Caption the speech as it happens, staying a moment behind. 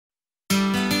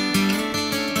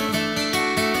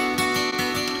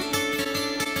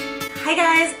Hi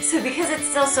guys! So because it's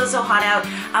still so hot out,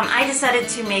 I decided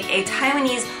to make a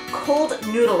Taiwanese cold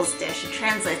noodles dish. It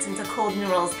translates into cold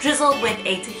noodles drizzled with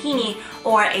a tahini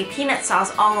or a peanut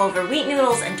sauce all over wheat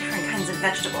noodles and different kinds of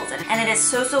vegetables. And it is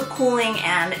so cooling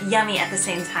and yummy at the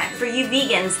same time. For you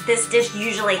vegans, this dish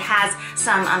usually has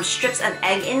some strips of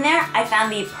egg in there. I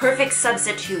found the perfect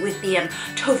substitute with the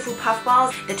tofu puff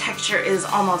balls. The texture is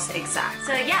almost exact.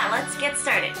 So yeah, let's get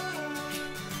started.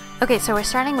 Okay, so we're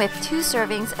starting with 2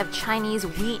 servings of Chinese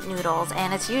wheat noodles,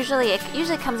 and it usually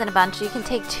comes in a bunch. You can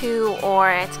take 2, or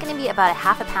it's going to be about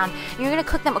 ½ pound. You're going to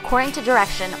cook them according to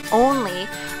direction only. You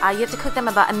have to cook them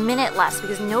about a minute less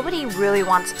because nobody really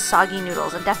wants soggy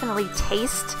noodles, and definitely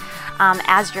taste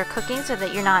as you're cooking so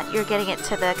that you're getting it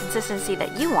to the consistency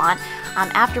that you want.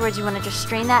 Afterwards, you want to just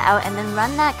strain that out and then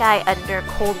run that guy under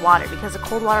cold water because the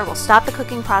cold water will stop the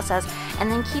cooking process and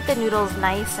then keep the noodles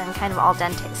nice and kind of al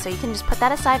dente. So you can just put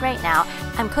that aside right now.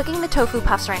 I'm cooking the tofu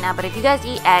puffs right now, but if you guys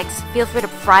eat eggs, feel free to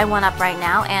fry one up right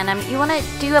now. And you want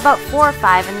to do about 4 or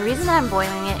 5, and the reason that I'm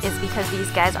boiling it is because these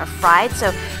guys are fried,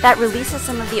 so that releases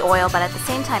some of the oil, but at the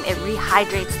same time it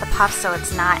rehydrates the puff so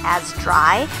it's not as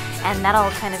dry, and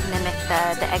that'll kind of mimic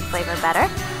the egg flavor better.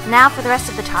 Now for the rest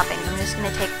of the toppings, I'm just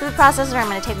going to take food processor, I'm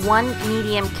going to take 1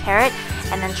 medium carrot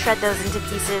and then shred those into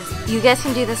pieces. You guys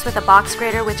can do this with a box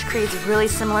grater, which creates really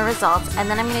similar results. And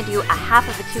then I'm going to do a half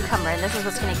of a cucumber, and this is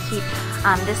what's going to keep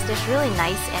this dish really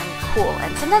nice and cool.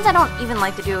 And sometimes I don't even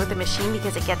like to do it with the machine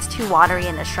because it gets too watery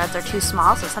and the shreds are too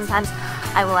small, so sometimes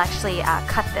I will actually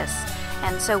cut this.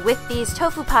 And so with these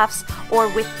tofu puffs or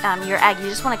with your egg, you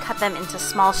just want to cut them into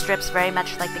small strips, very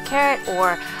much like the carrot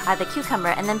or the cucumber,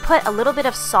 and then put a little bit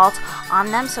of salt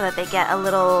on them so that they get a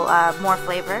little more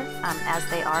flavor as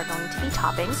they are going to be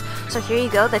toppings. So here you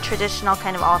go, the traditional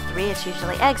kind of all 3. It's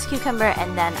usually eggs, cucumber,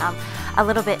 and then a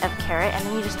little bit of carrot, and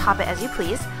then you just top it as you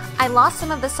please. I lost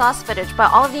some of the sauce footage,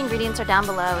 but all of the ingredients are down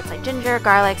below. It's like ginger,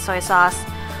 garlic, soy sauce,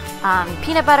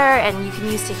 peanut butter, and you can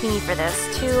use tahini for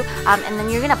this too, and then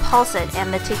you're gonna pulse it,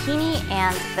 and the tahini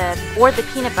and the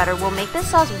peanut butter will make this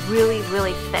sauce really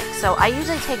thick. So I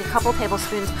usually take a couple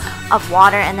tablespoons of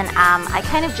water, and then I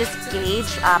kind of just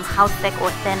gauge how thick or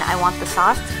thin I want the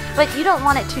sauce, but you don't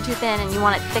want it too thin, and you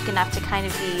want it thick enough to kind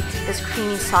of be this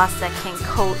creamy sauce that can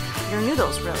coat your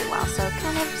noodles really well. So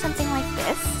kind of something like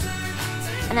this.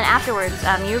 And then afterwards,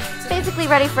 you're basically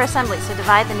ready for assembly. So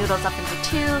divide the noodles up into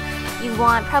 2. You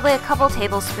want probably a couple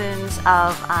tablespoons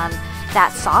of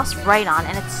that sauce right on,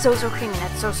 and it's so creamy and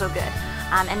it's so good.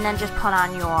 And then just put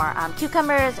on your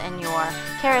cucumbers and your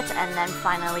carrots, and then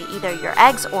finally either your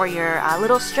eggs or your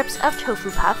little strips of tofu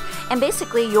puff, and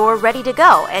basically you're ready to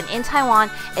go. And in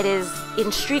Taiwan, it is in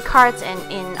street carts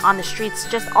and on the streets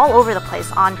just all over the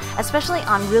place, especially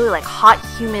on really like hot,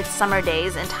 humid summer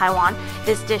days in Taiwan.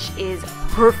 This dish is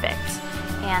perfect.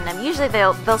 And usually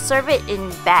they'll serve it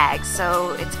in bags,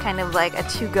 so it's kind of like a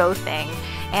to-go thing.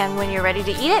 And when you're ready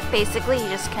to eat it, basically you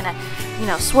just kind of,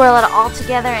 swirl it all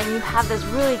together, and you have this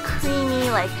really creamy,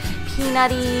 like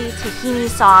peanutty tahini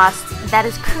sauce that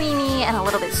is creamy and a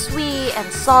little bit sweet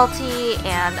and salty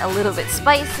and a little bit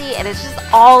spicy, and it's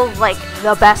just all like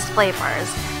the best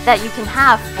flavors that you can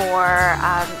have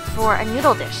for a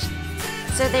noodle dish.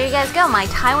 So there you guys go, my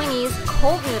Taiwanese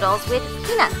cold noodles with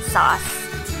peanut sauce.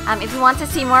 If you want to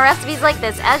see more recipes like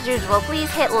this, as usual, please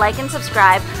hit like and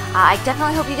subscribe. I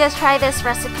definitely hope you guys try this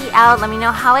recipe out. Let me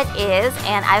know how it is,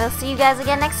 and I will see you guys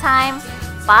again next time.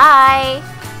 Bye!